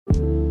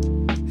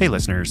Hey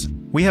listeners,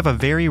 we have a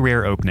very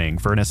rare opening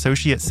for an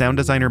associate sound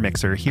designer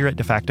mixer here at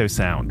DeFacto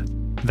Sound.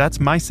 That's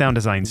my sound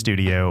design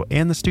studio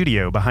and the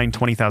studio behind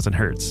 20,000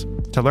 Hertz.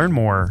 To learn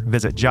more,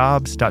 visit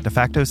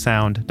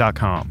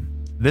jobs.defactosound.com.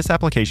 This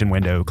application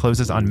window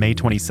closes on May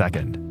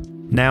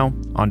 22nd. Now,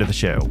 onto the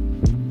show.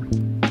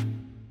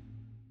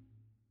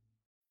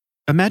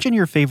 Imagine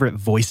your favorite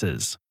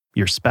voices.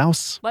 Your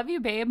spouse. Love you,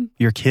 babe.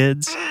 Your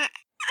kids.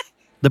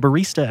 The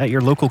barista at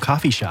your local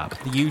coffee shop.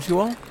 The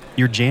usual.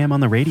 Your jam on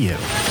the radio.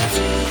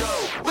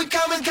 We're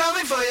coming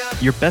for you.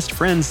 Your best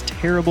friend's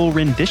terrible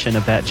rendition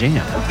of that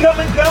jam.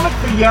 Coming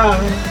for ya.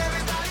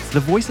 The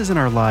voices in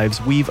our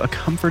lives weave a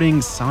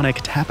comforting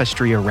sonic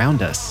tapestry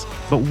around us.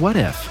 But what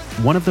if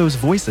one of those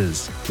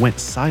voices went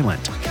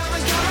silent?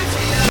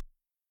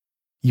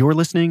 You're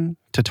listening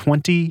to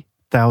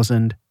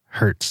 20,000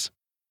 Hertz.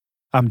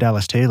 I'm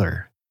Dallas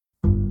Taylor.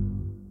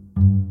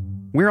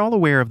 We're all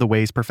aware of the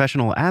ways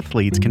professional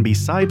athletes can be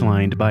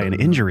sidelined by an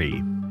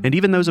injury. And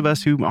even those of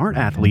us who aren't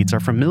athletes are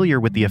familiar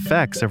with the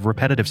effects of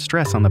repetitive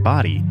stress on the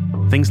body.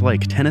 Things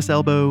like tennis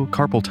elbow,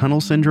 carpal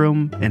tunnel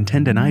syndrome, and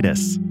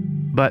tendinitis.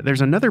 But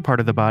there's another part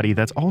of the body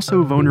that's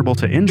also vulnerable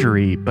to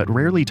injury but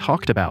rarely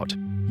talked about.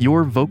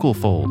 Your vocal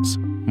folds,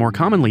 more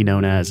commonly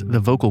known as the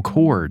vocal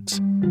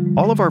cords.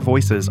 All of our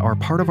voices are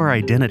part of our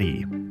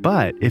identity.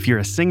 But if you're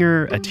a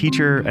singer, a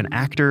teacher, an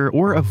actor,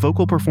 or a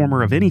vocal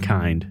performer of any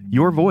kind,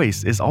 your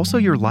voice is also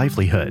your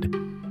livelihood.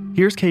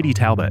 Here's Katie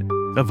Talbot,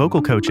 a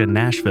vocal coach in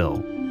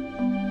Nashville.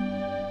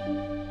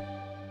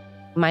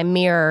 My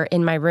mirror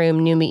in my room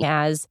knew me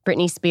as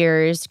Britney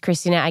Spears,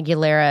 Christina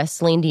Aguilera,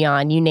 Celine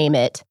Dion, you name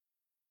it.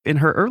 In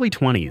her early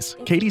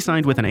 20s, Katie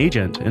signed with an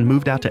agent and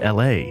moved out to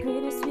LA.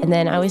 And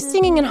then I was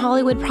singing in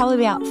Hollywood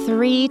probably about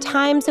 3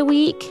 times a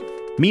week.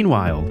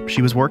 Meanwhile,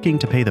 she was working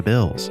to pay the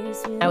bills.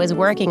 I was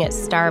working at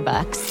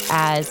Starbucks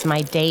as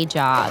my day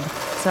job.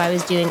 So I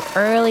was doing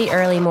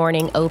early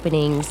morning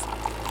openings,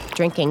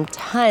 drinking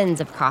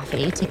tons of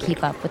coffee to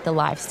keep up with the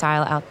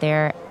lifestyle out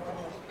there.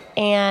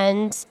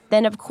 And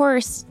then, of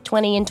course,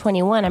 20 and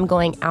 21, I'm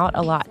going out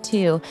a lot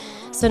too.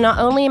 So not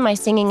only am I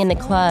singing in the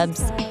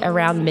clubs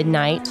around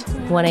midnight,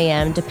 1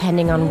 a.m.,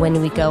 depending on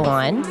when we go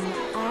on,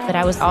 but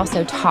I was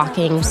also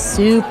talking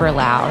super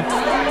loud.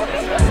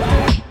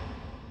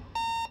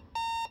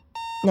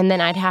 And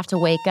then I'd have to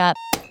wake up,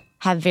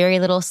 have very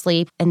little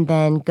sleep, and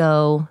then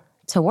go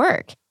to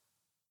work.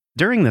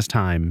 During this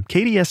time,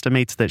 Katie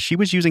estimates that she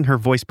was using her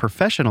voice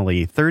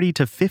professionally 30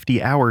 to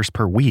 50 hours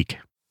per week.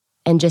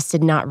 And just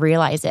did not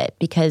realize it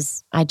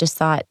because I just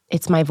thought,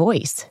 it's my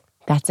voice.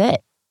 That's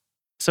it.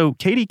 So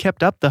Katie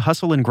kept up the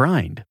hustle and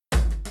grind.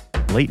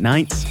 Late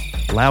nights,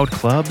 loud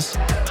clubs,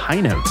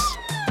 high notes,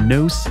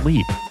 no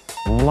sleep,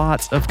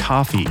 lots of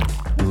coffee,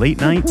 late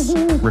nights,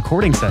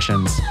 recording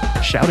sessions,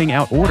 shouting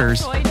out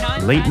orders,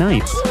 late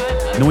nights,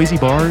 noisy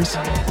bars,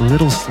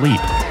 little sleep.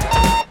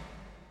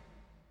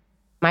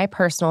 My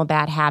personal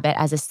bad habit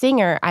as a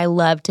singer, I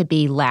love to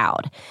be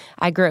loud.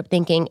 I grew up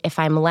thinking if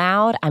I'm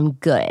loud, I'm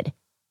good.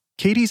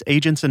 Katie's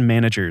agents and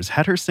managers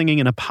had her singing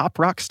in a pop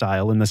rock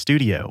style in the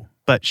studio,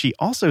 but she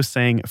also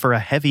sang for a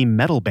heavy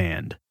metal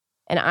band.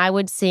 And I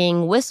would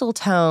sing whistle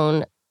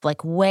tone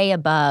like way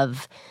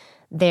above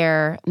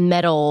their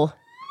metal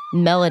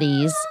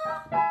melodies.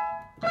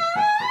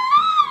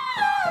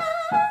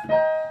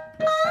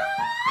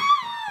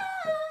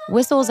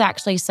 Whistle is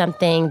actually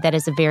something that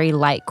is a very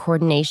light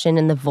coordination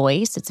in the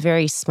voice. It's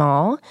very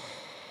small.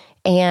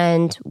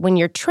 And when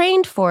you're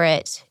trained for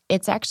it,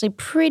 it's actually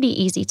pretty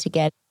easy to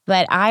get.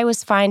 But I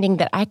was finding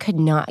that I could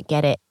not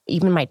get it.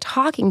 Even my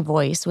talking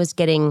voice was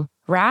getting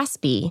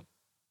raspy.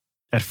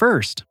 At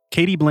first,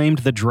 Katie blamed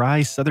the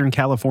dry Southern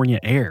California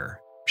air.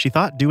 She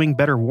thought doing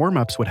better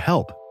warm-ups would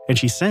help, and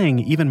she sang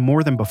even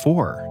more than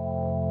before.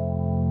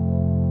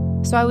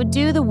 So I would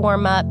do the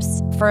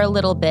warm-ups for a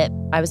little bit.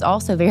 I was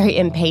also very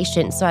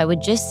impatient, so I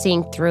would just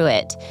sing through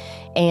it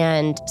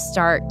and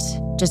start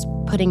just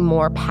putting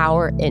more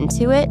power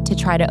into it to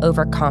try to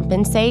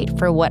overcompensate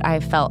for what I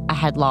felt I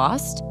had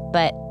lost.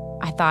 But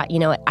I thought, you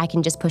know what, I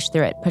can just push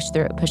through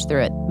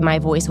it. My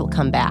voice will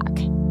come back.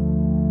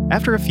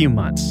 After a few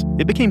months,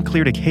 it became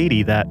clear to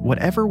Katie that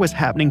whatever was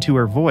happening to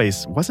her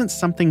voice wasn't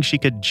something she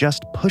could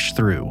just push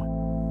through.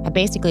 I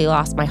basically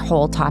lost my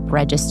whole top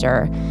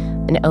register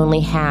and only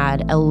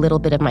had a little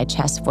bit of my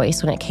chest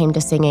voice when it came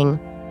to singing.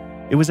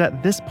 It was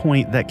at this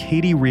point that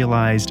Katie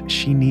realized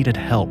she needed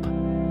help.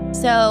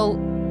 So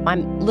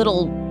I'm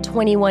little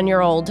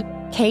 21-year-old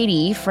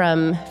Katie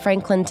from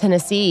Franklin,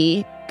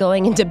 Tennessee,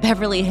 going into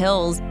Beverly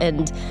Hills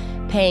and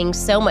paying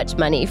so much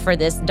money for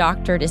this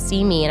doctor to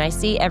see me. And I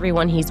see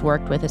everyone he's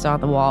worked with is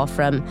on the wall,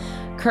 from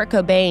Kurt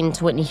Cobain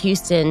to Whitney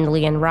Houston,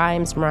 LeAnn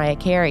Rimes, Mariah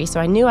Carey. So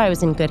I knew I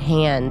was in good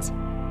hands.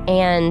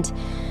 And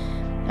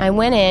I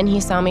went in, he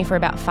saw me for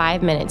about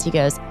 5 minutes. He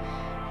goes,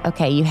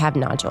 okay, you have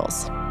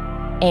nodules.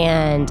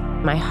 And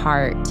my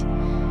heart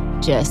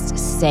just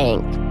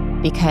sank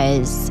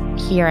because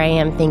here I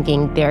am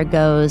thinking, there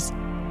goes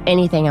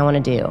anything I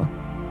want to do.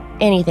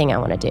 Anything I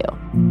want to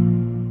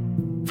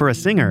do. For a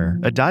singer,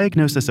 a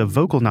diagnosis of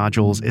vocal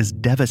nodules is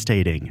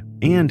devastating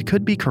and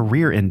could be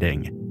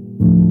career-ending.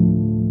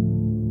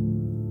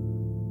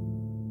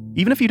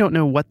 Even if you don't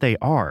know what they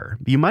are,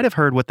 you might have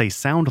heard what they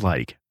sound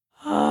like.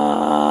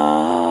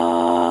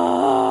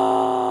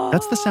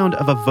 That's the sound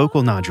of a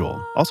vocal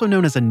nodule, also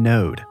known as a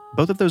node.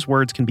 Both of those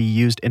words can be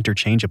used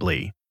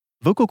interchangeably.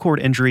 Vocal cord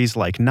injuries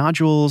like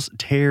nodules,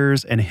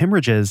 tears, and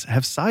hemorrhages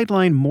have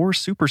sidelined more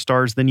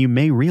superstars than you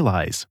may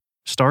realize.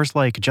 Stars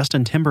like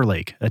Justin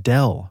Timberlake,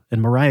 Adele, and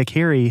Mariah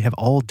Carey have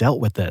all dealt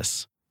with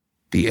this.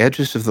 The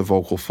edges of the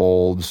vocal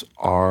folds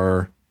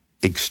are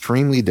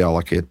extremely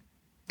delicate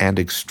and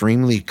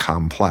extremely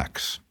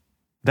complex.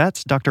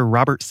 That's Dr.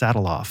 Robert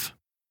Satelloff.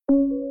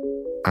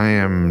 I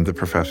am the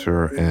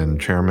professor and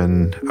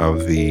chairman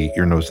of the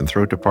Ear, Nose, and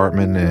Throat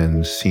Department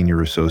and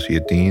senior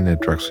associate dean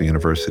at Drexel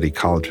University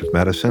College of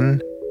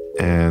Medicine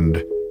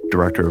and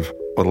director of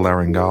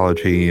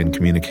otolaryngology and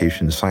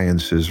communication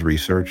sciences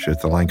research at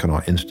the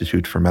Lankenau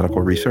Institute for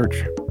Medical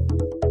Research.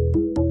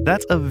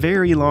 That's a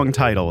very long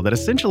title that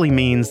essentially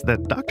means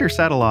that Dr.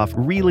 Satelloff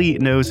really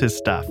knows his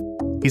stuff.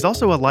 He's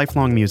also a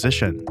lifelong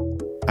musician.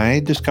 I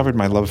discovered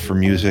my love for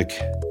music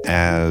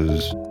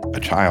as a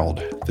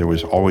child. There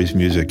was always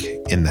music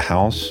in the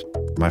house.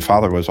 My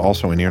father was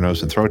also an ear,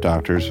 nose, and throat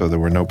doctor, so there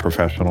were no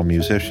professional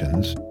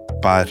musicians.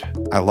 But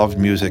I loved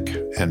music,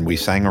 and we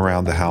sang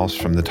around the house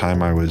from the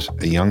time I was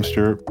a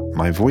youngster.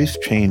 My voice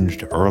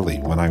changed early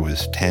when I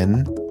was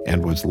 10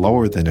 and was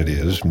lower than it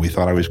is. We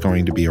thought I was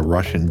going to be a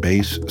Russian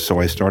bass,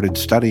 so I started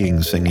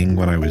studying singing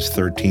when I was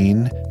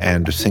 13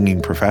 and singing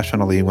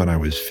professionally when I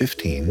was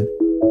 15.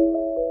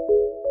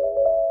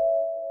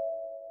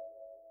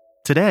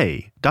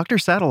 Today, Dr.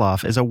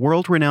 Satelloff is a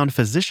world-renowned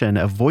physician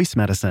of voice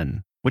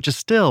medicine, which is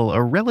still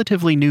a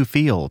relatively new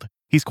field.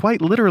 He's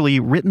quite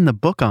literally written the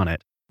book on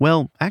it.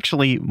 Well,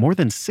 actually, more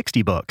than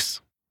 60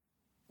 books.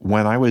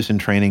 When I was in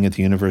training at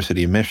the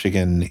University of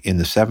Michigan in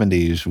the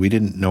 70s, we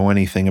didn't know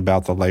anything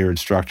about the layered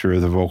structure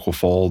of the vocal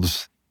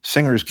folds.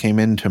 Singers came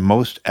in to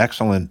most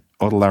excellent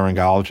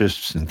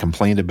otolaryngologists and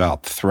complained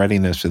about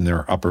threadiness in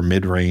their upper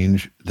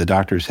mid-range. The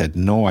doctors had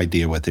no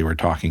idea what they were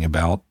talking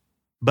about.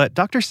 But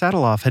Dr.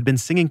 Satelloff had been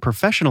singing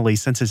professionally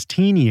since his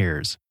teen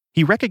years.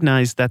 He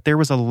recognized that there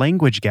was a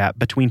language gap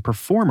between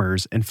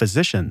performers and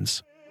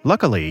physicians.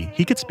 Luckily,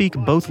 he could speak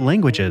both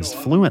languages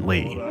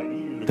fluently.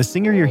 The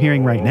singer you're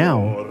hearing right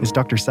now is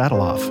Dr.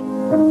 Satelloff.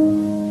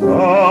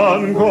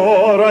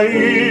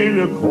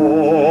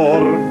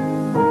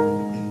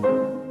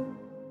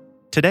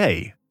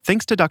 Today,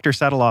 thanks to Dr.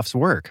 Satelloff's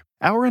work,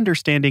 our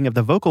understanding of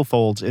the vocal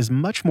folds is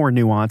much more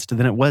nuanced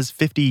than it was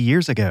 50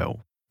 years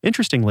ago.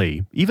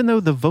 Interestingly, even though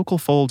the vocal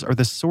folds are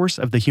the source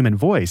of the human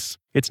voice,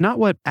 it's not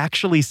what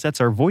actually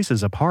sets our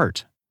voices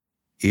apart.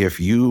 If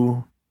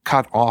you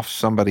cut off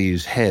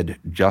somebody's head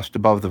just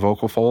above the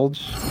vocal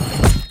folds,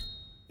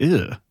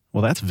 Ew,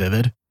 well that's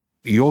vivid.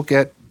 You'll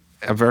get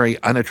a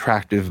very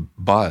unattractive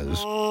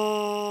buzz,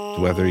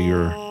 whether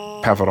you're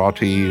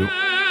Pavarotti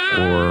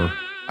or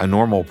a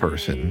normal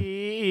person.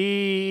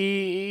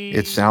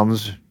 It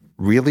sounds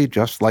really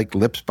just like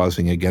lips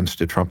buzzing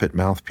against a trumpet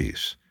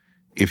mouthpiece.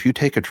 If you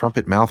take a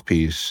trumpet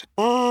mouthpiece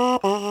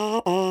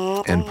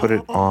and put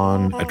it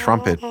on a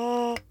trumpet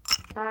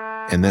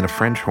and then a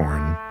French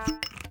horn,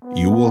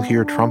 you will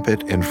hear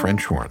trumpet and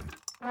French horn.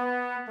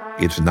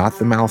 It's not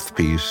the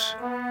mouthpiece,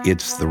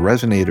 it's the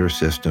resonator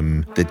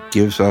system that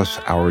gives us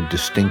our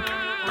distinct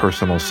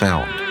personal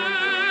sound.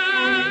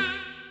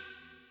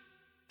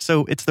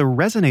 So it's the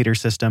resonator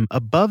system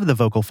above the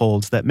vocal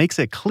folds that makes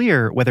it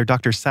clear whether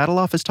Dr.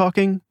 Satelloff is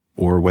talking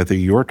or whether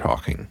you're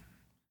talking.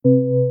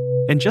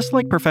 And just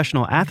like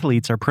professional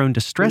athletes are prone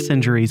to stress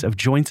injuries of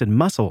joints and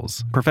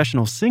muscles,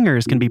 professional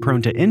singers can be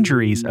prone to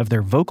injuries of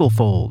their vocal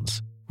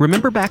folds.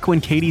 Remember back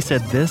when Katie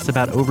said this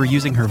about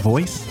overusing her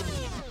voice?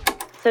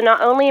 So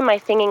not only am I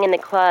singing in the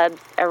clubs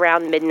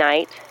around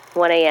midnight,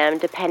 1 a.m.,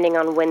 depending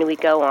on when we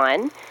go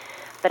on,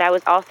 but I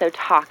was also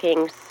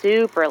talking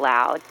super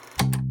loud.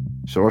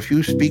 So if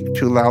you speak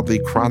too loudly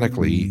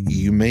chronically,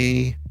 you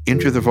may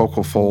injure the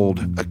vocal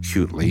fold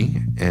acutely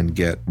and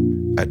get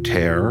a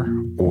tear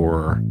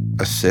or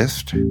a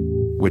cyst,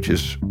 which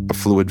is a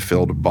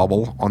fluid-filled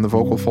bubble on the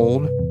vocal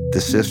fold. The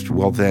cyst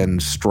will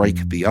then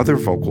strike the other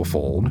vocal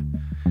fold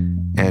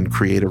and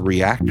create a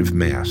reactive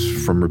mass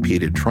from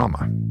repeated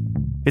trauma.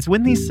 It's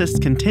when these cysts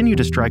continue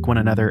to strike one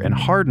another and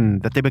harden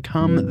that they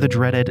become the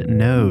dreaded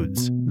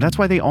nodes. That's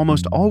why they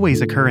almost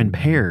always occur in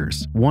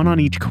pairs, one on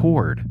each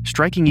cord,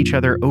 striking each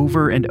other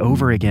over and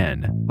over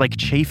again, like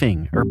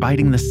chafing or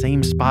biting the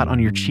same spot on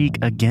your cheek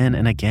again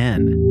and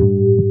again.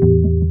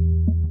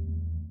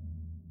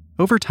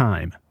 Over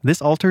time,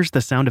 this alters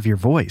the sound of your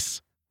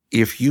voice.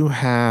 If you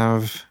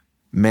have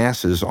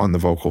masses on the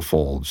vocal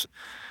folds,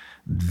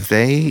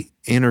 they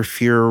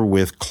interfere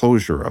with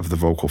closure of the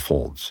vocal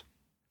folds.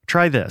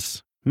 Try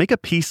this. Make a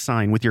peace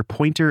sign with your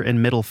pointer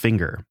and middle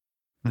finger.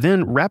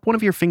 Then wrap one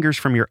of your fingers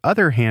from your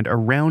other hand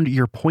around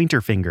your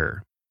pointer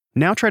finger.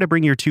 Now try to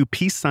bring your two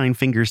peace sign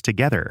fingers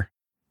together.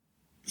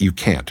 You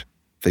can't.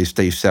 They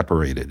stay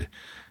separated.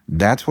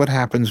 That's what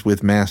happens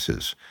with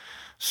masses.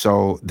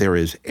 So there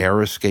is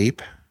air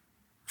escape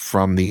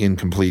from the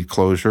incomplete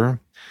closure,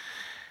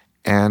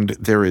 And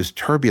there is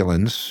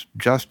turbulence,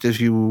 just as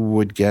you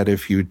would get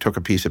if you took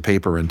a piece of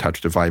paper and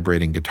touched a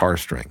vibrating guitar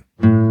string.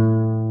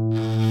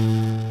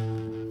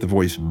 The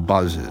voice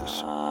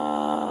buzzes.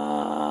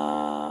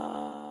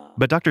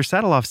 But Dr.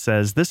 Sataloff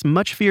says this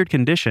much-feared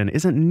condition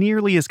isn't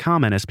nearly as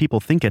common as people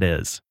think it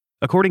is.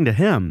 According to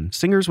him,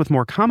 singers with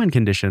more common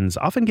conditions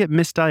often get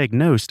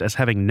misdiagnosed as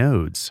having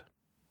nodes.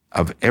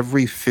 Of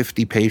every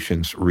 50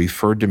 patients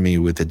referred to me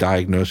with the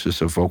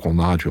diagnosis of vocal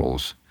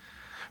nodules,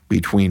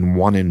 between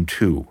 1 and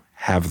 2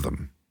 have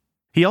them.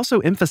 He also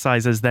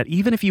emphasizes that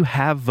even if you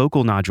have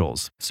vocal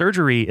nodules,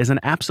 surgery is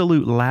an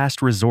absolute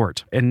last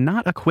resort and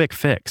not a quick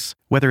fix.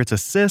 Whether it's a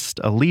cyst,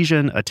 a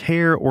lesion, a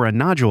tear, or a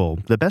nodule,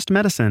 the best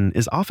medicine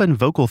is often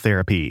vocal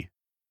therapy.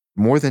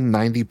 More than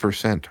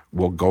 90%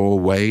 will go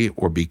away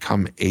or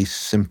become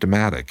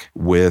asymptomatic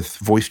with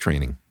voice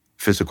training,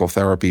 physical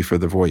therapy for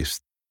the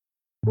voice.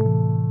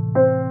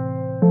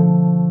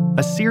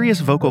 A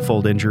serious vocal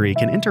fold injury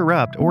can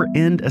interrupt or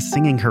end a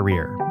singing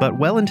career, but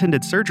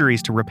well-intended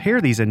surgeries to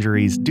repair these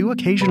injuries do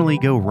occasionally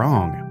go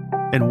wrong.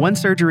 And one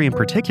surgery in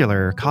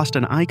particular cost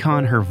an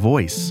icon her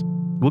voice.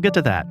 We'll get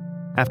to that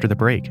after the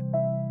break.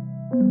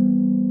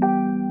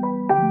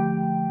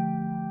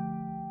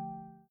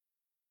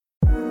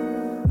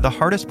 The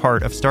hardest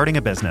part of starting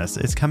a business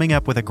is coming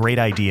up with a great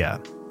idea.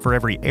 For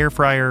every air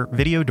fryer,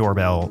 video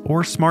doorbell,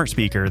 or smart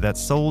speaker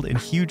that's sold in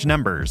huge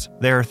numbers,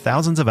 there are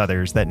thousands of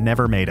others that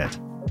never made it.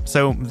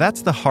 So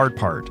that's the hard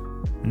part.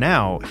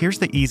 Now, here's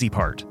the easy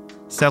part: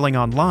 selling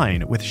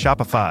online with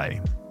Shopify.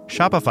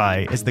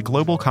 Shopify is the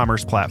global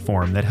commerce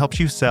platform that helps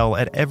you sell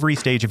at every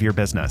stage of your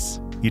business.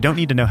 You don't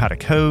need to know how to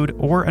code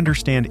or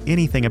understand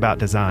anything about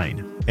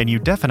design. And you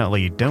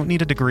definitely don't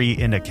need a degree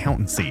in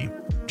accountancy.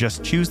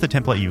 Just choose the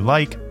template you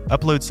like,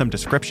 upload some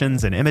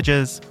descriptions and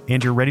images,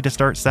 and you're ready to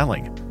start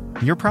selling.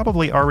 You're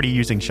probably already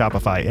using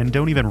Shopify and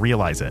don't even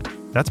realize it.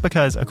 That's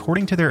because,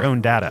 according to their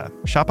own data,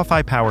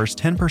 Shopify powers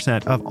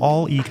 10% of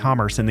all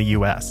e-commerce in the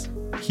US.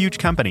 Huge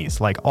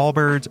companies like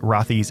Allbirds,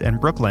 Rothy's, and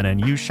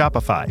Brooklinen use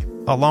Shopify,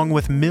 along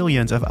with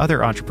millions of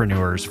other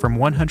entrepreneurs from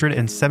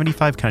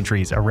 175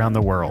 countries around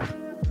the world.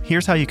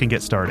 Here's how you can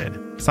get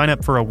started. Sign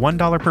up for a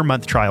 $1 per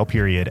month trial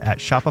period at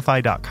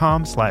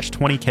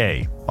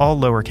shopify.com/20K, all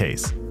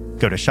lowercase.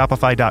 Go to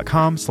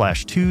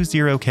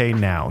shopify.com/20K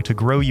now to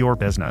grow your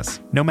business,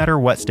 no matter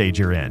what stage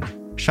you're in.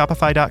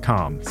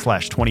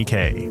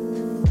 Shopify.com/20K.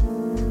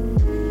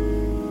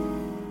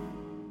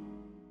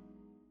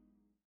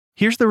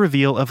 Here's the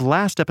reveal of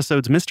last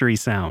episode's mystery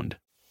sound.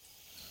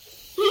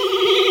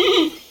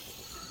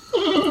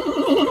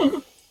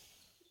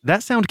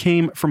 That sound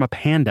came from a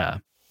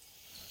panda.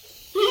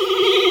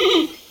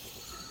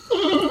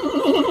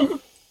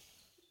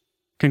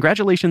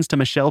 Congratulations to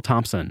Michelle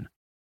Thompson.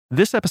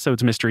 This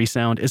episode's mystery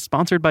sound is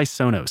sponsored by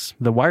Sonos,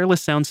 the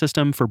wireless sound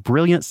system for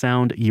brilliant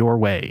sound your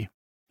way.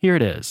 Here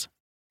it is.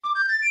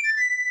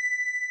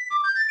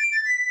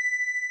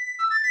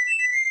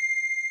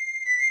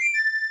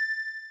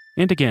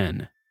 And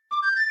again.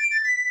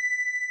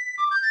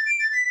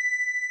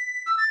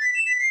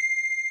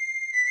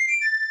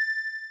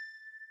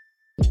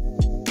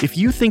 If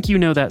you think you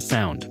know that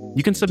sound,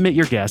 you can submit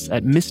your guess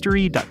at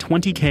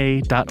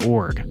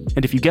mystery.20k.org.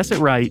 And if you guess it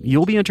right,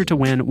 you'll be entered to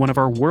win one of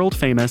our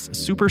world-famous,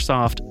 super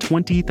soft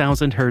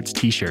 20,000 Hertz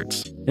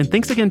t-shirts. And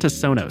thanks again to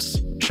Sonos.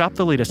 Shop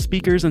the latest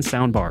speakers and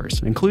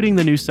soundbars, including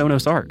the new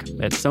Sonos Arc,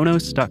 at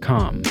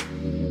sonos.com.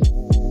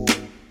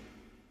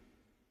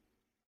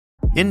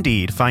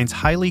 Indeed finds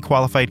highly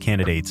qualified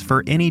candidates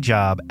for any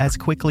job as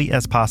quickly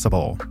as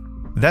possible.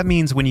 That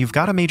means when you've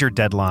got a major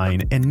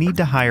deadline and need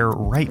to hire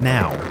right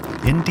now,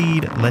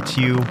 Indeed lets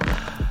you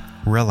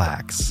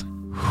relax.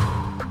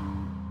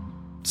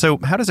 So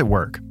how does it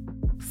work?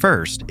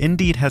 First,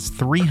 Indeed has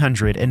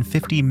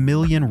 350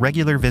 million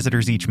regular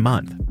visitors each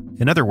month.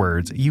 In other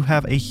words, you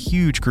have a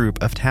huge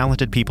group of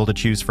talented people to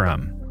choose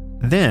from.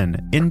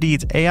 Then,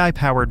 Indeed's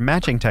AI-powered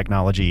matching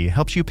technology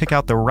helps you pick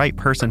out the right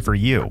person for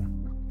you.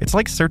 It's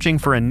like searching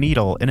for a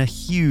needle in a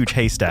huge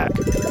haystack,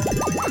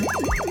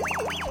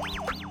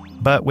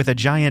 but with a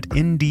giant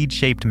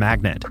Indeed-shaped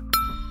magnet.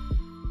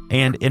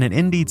 And in an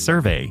Indeed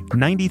survey,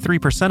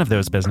 93% of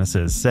those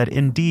businesses said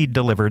Indeed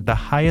delivered the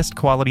highest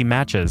quality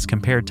matches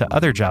compared to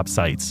other job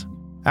sites.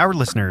 Our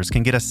listeners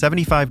can get a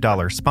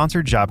 $75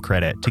 sponsored job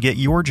credit to get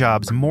your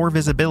jobs more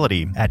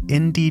visibility at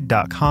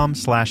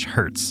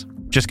Indeed.com/Hertz.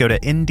 Just go to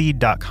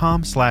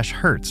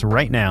Indeed.com/Hertz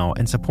right now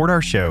and support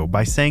our show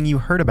by saying you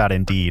heard about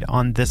Indeed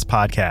on this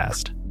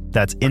podcast.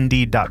 That's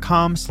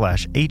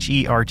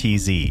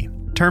Indeed.com/HERTZ.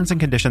 Terms and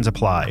conditions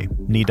apply.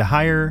 Need to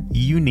hire?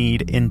 You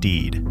need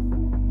Indeed.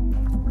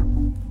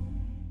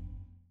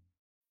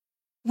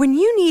 When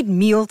you need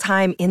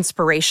mealtime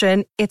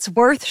inspiration, it's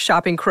worth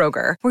shopping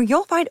Kroger, where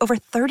you'll find over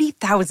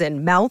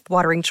 30,000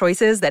 mouth-watering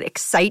choices that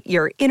excite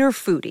your inner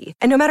foodie.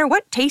 And no matter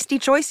what tasty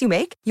choice you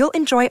make, you'll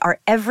enjoy our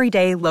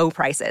everyday low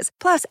prices,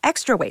 plus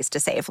extra ways to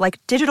save,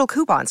 like digital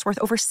coupons worth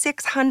over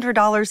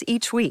 $600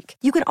 each week.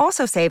 You can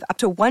also save up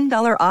to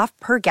 $1 off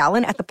per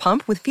gallon at the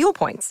pump with fuel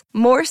points.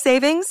 More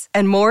savings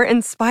and more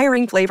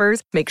inspiring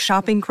flavors make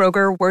shopping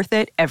Kroger worth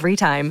it every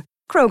time.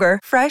 Kroger,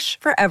 fresh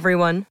for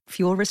everyone.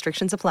 Fuel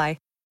restrictions apply.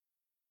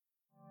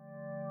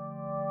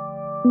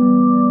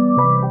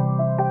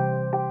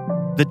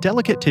 The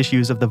delicate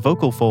tissues of the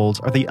vocal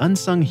folds are the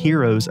unsung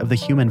heroes of the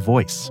human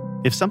voice.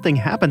 If something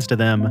happens to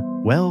them,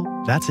 well,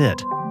 that's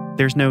it.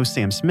 There's no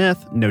Sam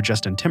Smith, no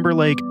Justin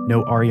Timberlake,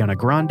 no Ariana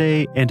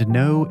Grande, and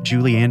no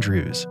Julie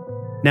Andrews.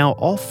 Now,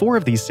 all 4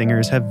 of these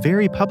singers have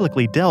very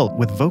publicly dealt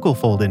with vocal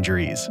fold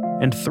injuries,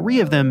 and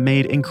 3 of them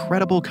made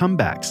incredible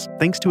comebacks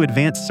thanks to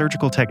advanced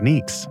surgical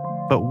techniques.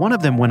 But one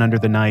of them went under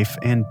the knife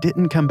and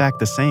didn't come back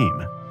the same.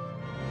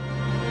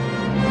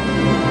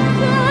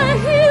 The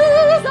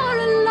hills are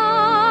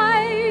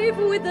alive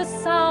with the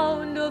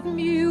sound of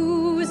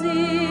music.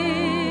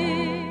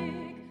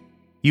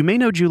 You may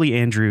know Julie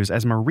Andrews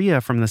as Maria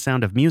from The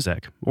Sound of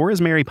Music, or as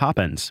Mary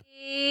Poppins,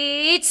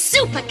 It's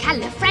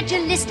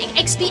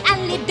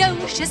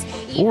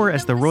supercalifragilisticexpialidocious. or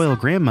as the royal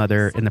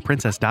grandmother in The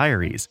Princess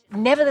Diaries.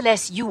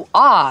 Nevertheless, you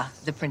are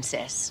the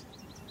princess,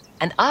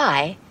 and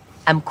I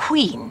am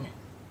queen.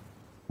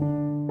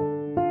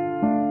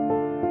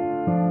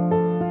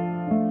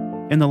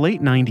 In the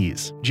late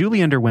 90s,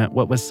 Julie underwent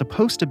what was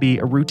supposed to be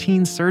a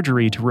routine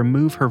surgery to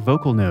remove her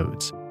vocal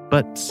nodes,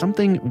 but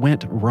something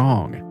went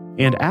wrong.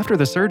 And after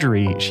the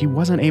surgery, she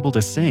wasn't able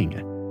to sing.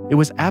 It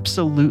was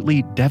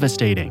absolutely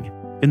devastating.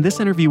 In this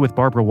interview with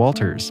Barbara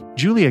Walters,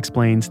 Julie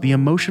explains the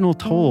emotional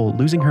toll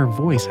losing her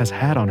voice has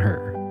had on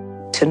her.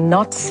 To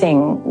not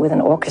sing with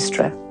an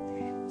orchestra,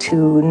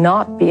 to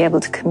not be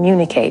able to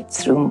communicate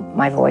through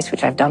my voice,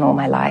 which I've done all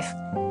my life,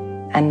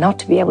 and not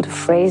to be able to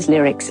phrase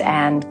lyrics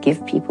and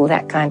give people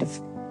that kind of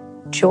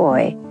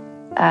joy,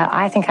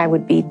 I think I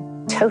would be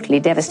totally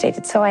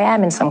devastated. So I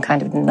am in some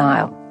kind of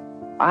denial.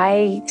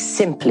 I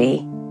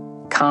simply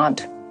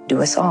can't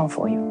do a song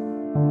for you.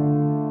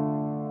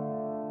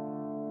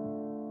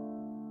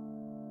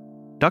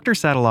 Dr.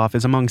 Satelloff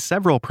is among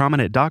several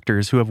prominent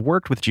doctors who have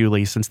worked with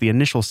Julie since the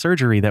initial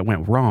surgery that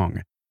went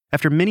wrong.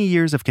 After many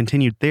years of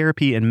continued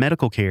therapy and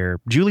medical care,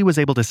 Julie was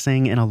able to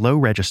sing in a low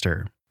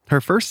register.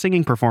 Her first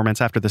singing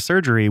performance after the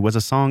surgery was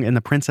a song in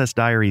The Princess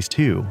Diaries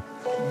 2.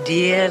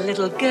 Dear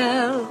little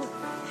girl,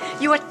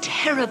 you are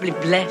terribly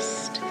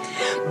blessed,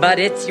 but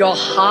it's your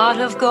heart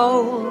of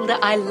gold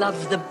I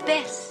love the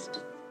best.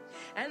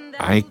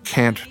 I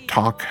can't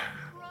talk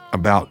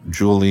about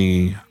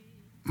Julie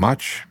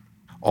much,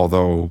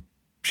 although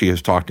she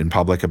has talked in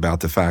public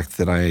about the fact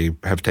that I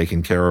have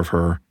taken care of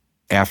her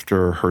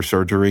after her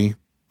surgery.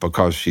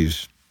 Because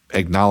she's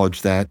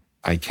acknowledged that,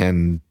 I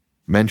can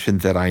mention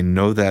that I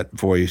know that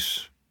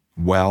voice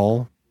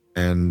well,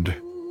 and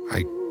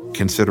I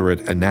consider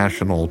it a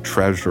national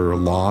treasure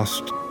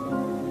lost.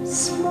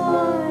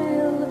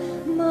 Smile,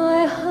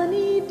 my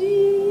honey dear,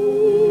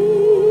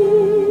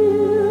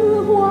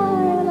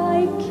 while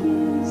I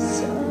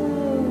kiss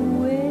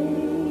away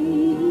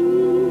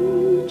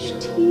each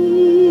tear.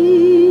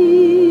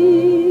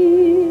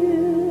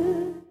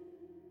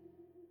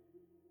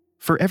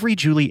 For every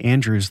Julie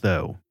Andrews,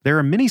 though, there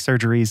are many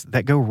surgeries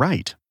that go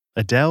right.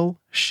 Adele,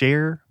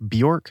 Cher,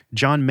 Bjork,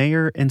 John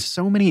Mayer, and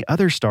so many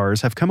other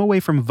stars have come away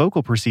from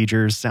vocal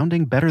procedures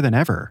sounding better than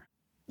ever.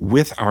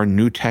 With our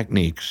new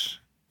techniques,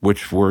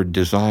 which were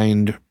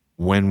designed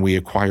when we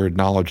acquired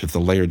knowledge of the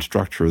layered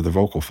structure of the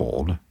vocal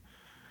fold,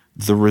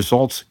 the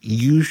results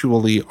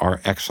usually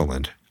are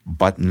excellent,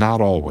 but not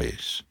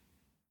always.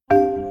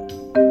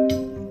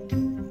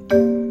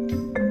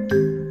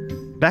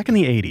 Back in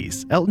the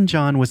 80s, Elton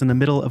John was in the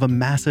middle of a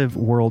massive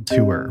world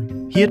tour.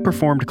 He had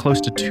performed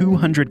close to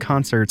 200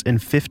 concerts in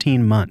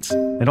 15 months,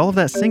 and all of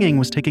that singing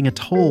was taking a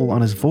toll on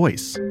his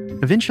voice.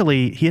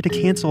 Eventually, he had to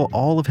cancel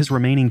all of his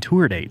remaining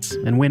tour dates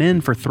and went in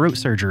for throat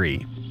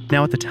surgery.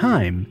 Now, at the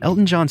time,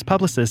 Elton John's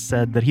publicist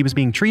said that he was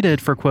being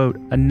treated for, quote,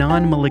 a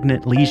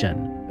non-malignant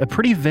lesion, a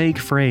pretty vague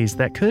phrase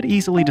that could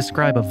easily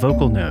describe a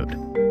vocal node.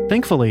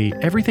 Thankfully,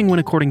 everything went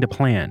according to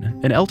plan,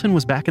 and Elton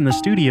was back in the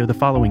studio the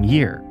following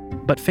year.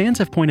 But fans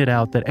have pointed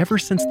out that ever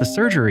since the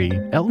surgery,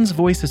 Elton's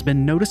voice has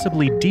been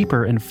noticeably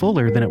deeper and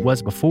fuller than it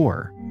was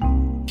before.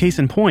 Case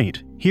in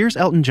point, here's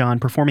Elton John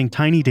performing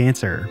Tiny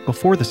Dancer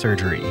before the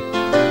surgery.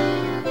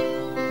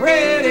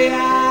 Pretty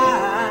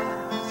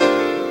eyes,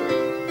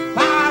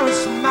 fiery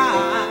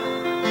smile.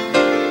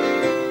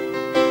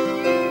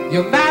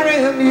 You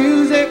marry a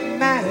music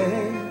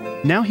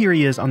man. Now here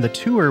he is on the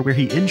tour where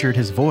he injured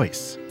his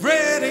voice.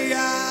 Pretty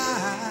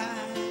eyes,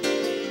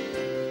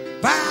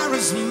 fiery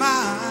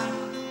smile.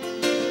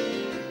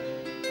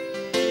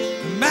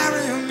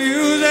 Marry a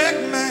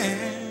music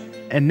man.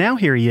 And now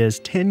here he is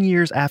 10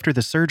 years after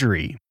the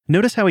surgery.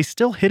 Notice how he's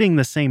still hitting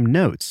the same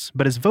notes,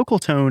 but his vocal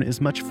tone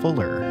is much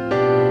fuller.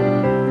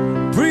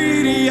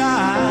 Pretty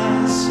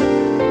eyes,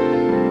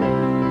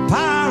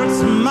 pirate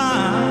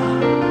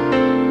smile.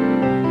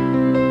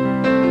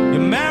 You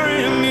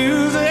marry a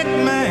music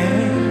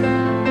man.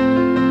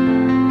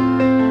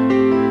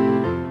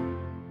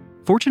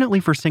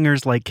 Fortunately for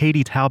singers like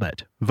Katie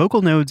Talbot,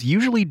 vocal nodes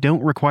usually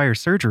don't require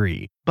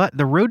surgery, but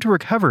the road to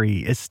recovery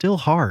is still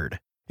hard.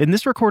 In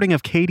this recording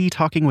of Katie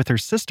talking with her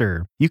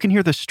sister, you can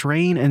hear the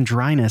strain and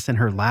dryness in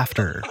her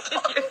laughter.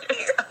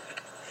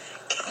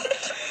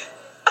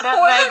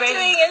 not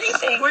doing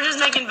anything. We're just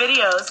making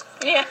videos.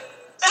 Yeah.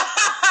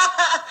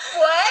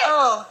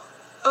 What?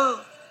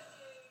 Oh.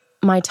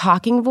 My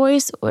talking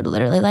voice would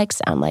literally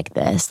sound like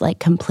this,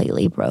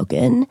 completely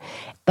broken.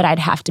 But I'd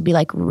have to be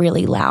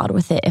really loud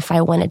with it if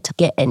I wanted to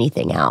get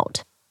anything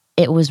out.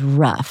 It was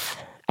rough.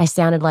 I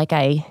sounded like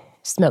I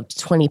smoked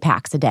 20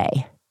 packs a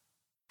day.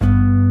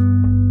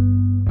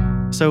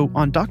 So,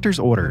 on doctor's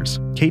orders,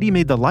 Katie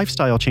made the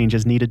lifestyle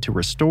changes needed to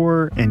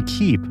restore and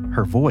keep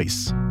her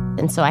voice.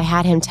 And so I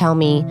had him tell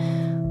me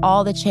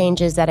all the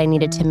changes that I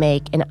needed to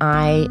make, and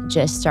I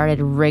just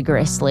started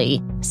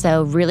rigorously.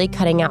 So really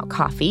cutting out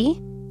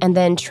coffee, and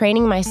then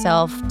training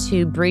myself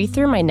to breathe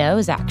through my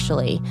nose,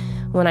 actually,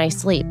 when I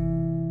sleep.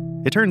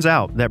 It turns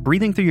out that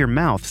breathing through your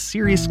mouth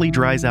seriously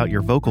dries out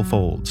your vocal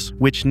folds,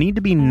 which need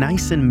to be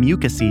nice and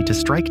mucousy to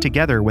strike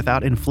together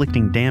without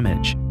inflicting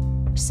damage.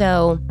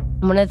 So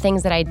one of the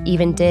things that I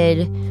even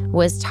did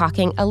was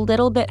talking a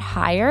little bit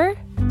higher.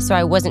 So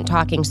I wasn't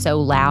talking so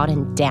loud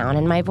and down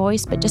in my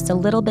voice, but just a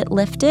little bit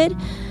lifted.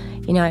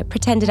 I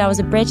pretended I was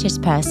a British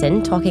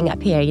person talking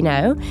up here,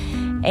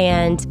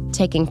 and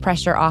taking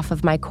pressure off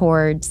of my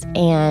cords,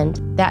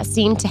 and that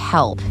seemed to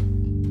help.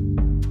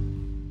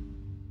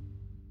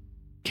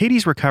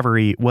 Katie's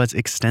recovery was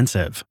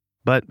extensive,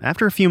 but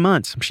after a few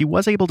months, she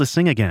was able to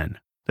sing again.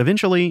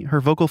 Eventually, her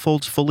vocal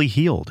folds fully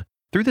healed.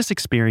 Through this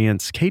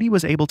experience, Katie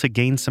was able to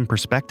gain some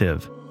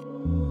perspective.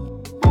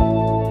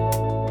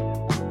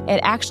 It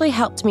actually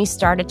helped me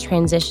start a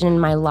transition in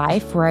my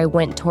life where I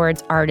went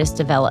towards artist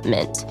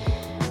development.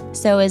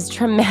 So as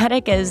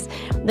traumatic as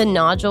the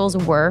nodules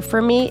were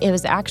for me, it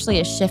was actually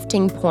a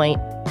shifting point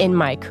in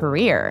my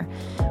career,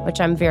 which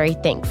I'm very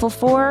thankful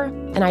for.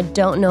 And I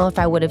don't know if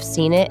I would have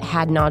seen it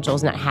had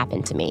nodules not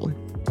happened to me.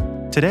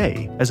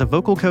 Today, as a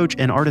vocal coach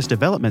and artist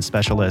development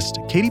specialist,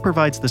 Katie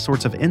provides the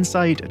sorts of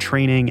insight,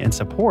 training, and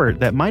support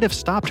that might have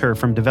stopped her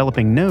from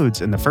developing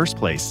nodes in the first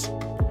place.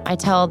 I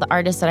tell the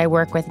artists that I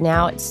work with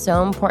now, it's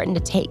so important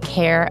to take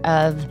care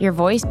of your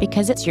voice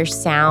because it's your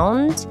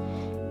sound.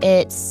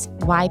 It's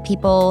why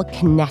people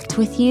connect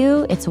with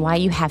you. It's why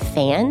you have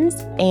fans.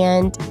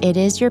 And it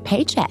is your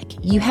paycheck.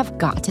 You have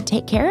got to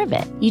take care of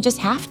it. You just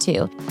have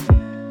to.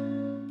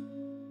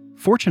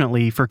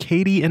 Fortunately for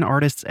Katie and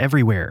artists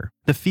everywhere,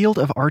 the field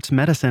of arts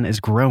medicine is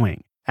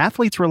growing.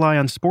 Athletes rely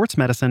on sports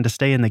medicine to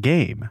stay in the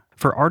game.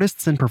 For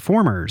artists and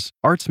performers,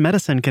 arts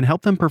medicine can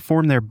help them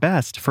perform their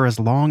best for as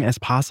long as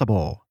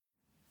possible.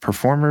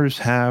 Performers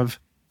have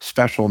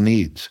special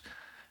needs.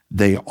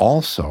 They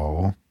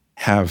also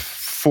have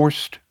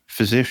forced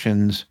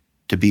physicians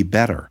to be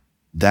better.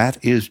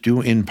 That is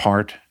due in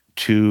part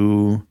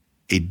to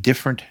a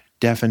different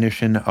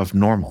definition of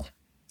normal.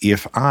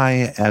 If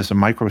I, as a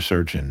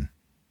microsurgeon,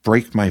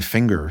 break my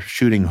finger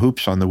shooting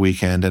hoops on the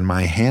weekend and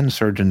my hand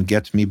surgeon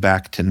gets me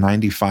back to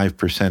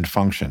 95%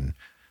 function,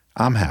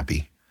 I'm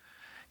happy.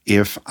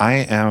 If I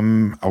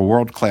am a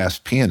world-class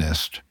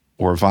pianist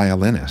or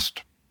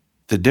violinist,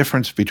 the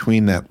difference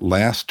between that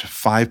last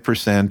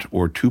 5%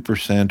 or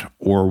 2%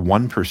 or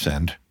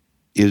 1%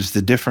 is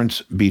the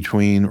difference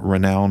between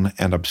renown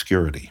and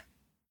obscurity.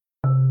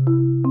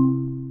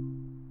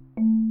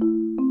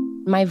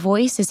 My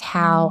voice is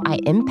how I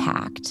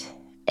impact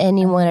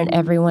anyone and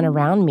everyone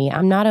around me.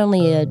 I'm not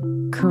only a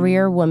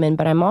career woman,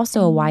 but I'm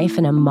also a wife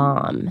and a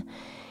mom.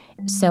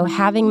 So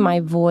having my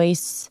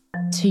voice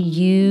to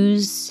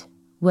use,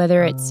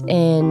 whether it's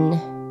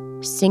in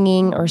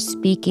singing or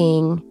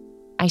speaking,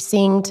 I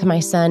sing to my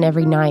son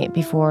every night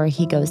before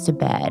he goes to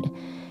bed.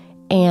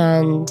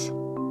 And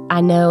I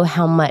know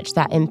how much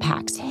that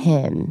impacts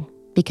him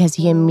because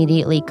he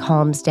immediately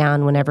calms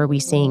down whenever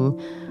we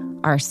sing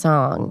our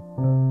song.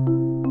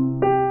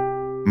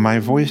 My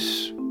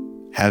voice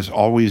has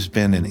always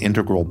been an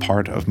integral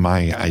part of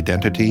my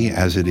identity,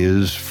 as it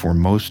is for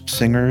most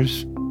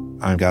singers.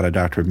 I've got a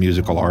Doctor of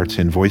Musical Arts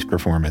in voice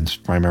performance,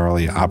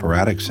 primarily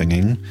operatic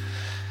singing,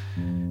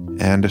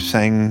 and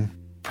sang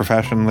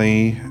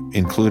professionally,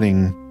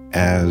 including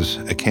as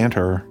a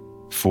cantor,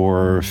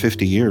 for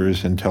 50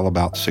 years until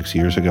about 6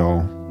 years ago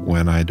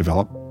when I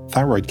developed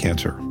thyroid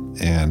cancer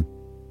and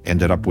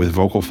ended up with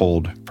vocal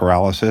fold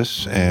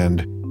paralysis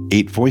and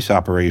 8 voice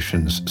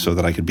operations so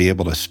that I could be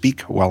able to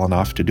speak well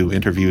enough to do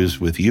interviews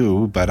with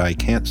you, but I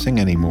can't sing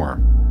anymore.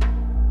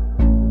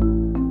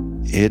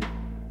 It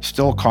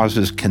still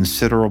causes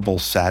considerable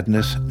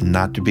sadness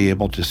not to be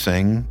able to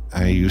sing.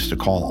 I used to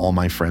call all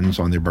my friends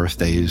on their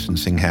birthdays and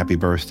sing happy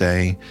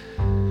birthday.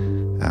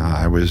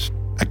 I was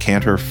a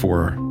cantor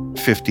for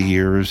 50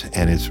 years,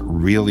 and it's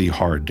really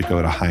hard to go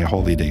to High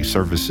Holy Day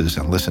services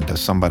and listen to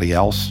somebody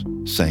else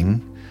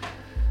sing.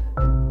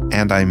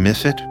 And I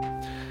miss it.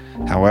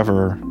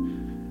 However,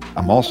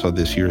 I'm also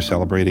this year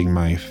celebrating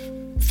my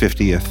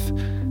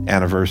 50th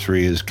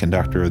anniversary as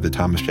conductor of the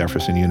Thomas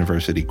Jefferson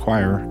University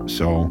Choir,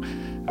 so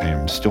I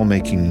am still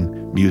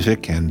making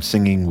music and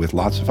singing with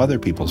lots of other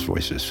people's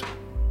voices.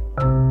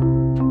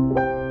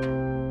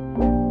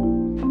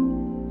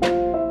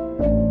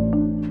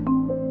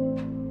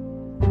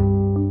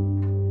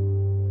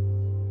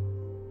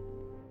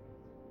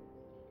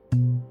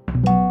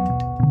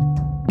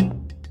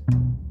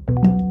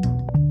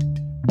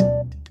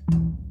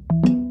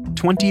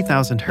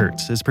 20,000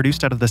 Hertz is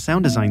produced out of the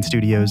sound design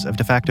studios of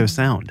DeFacto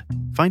Sound.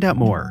 Find out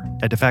more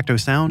at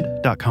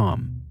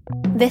defactosound.com.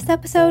 This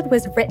episode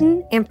was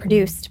written and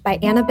produced by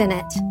Anna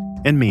Bennett.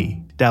 And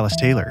me, Dallas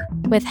Taylor.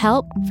 With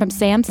help from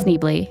Sam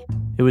Sneebly.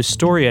 It was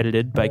story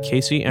edited by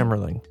Casey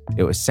Emmerling.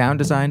 It was sound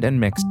designed and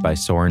mixed by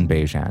Soren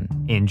Bejan.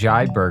 And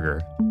Jai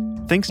Berger.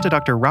 Thanks to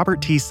Dr.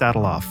 Robert T.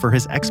 Sadeloff for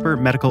his expert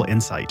medical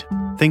insight.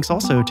 Thanks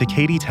also to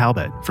Katie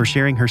Talbot for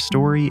sharing her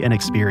story and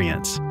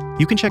experience.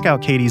 You can check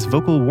out Katie's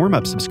vocal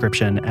warm-up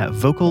subscription at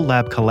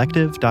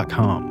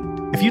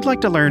vocallabcollective.com. If you'd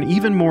like to learn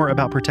even more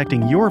about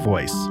protecting your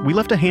voice, we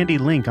left a handy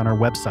link on our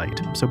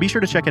website, so be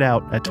sure to check it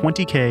out at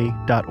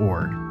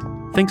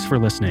 20k.org. Thanks for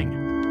listening.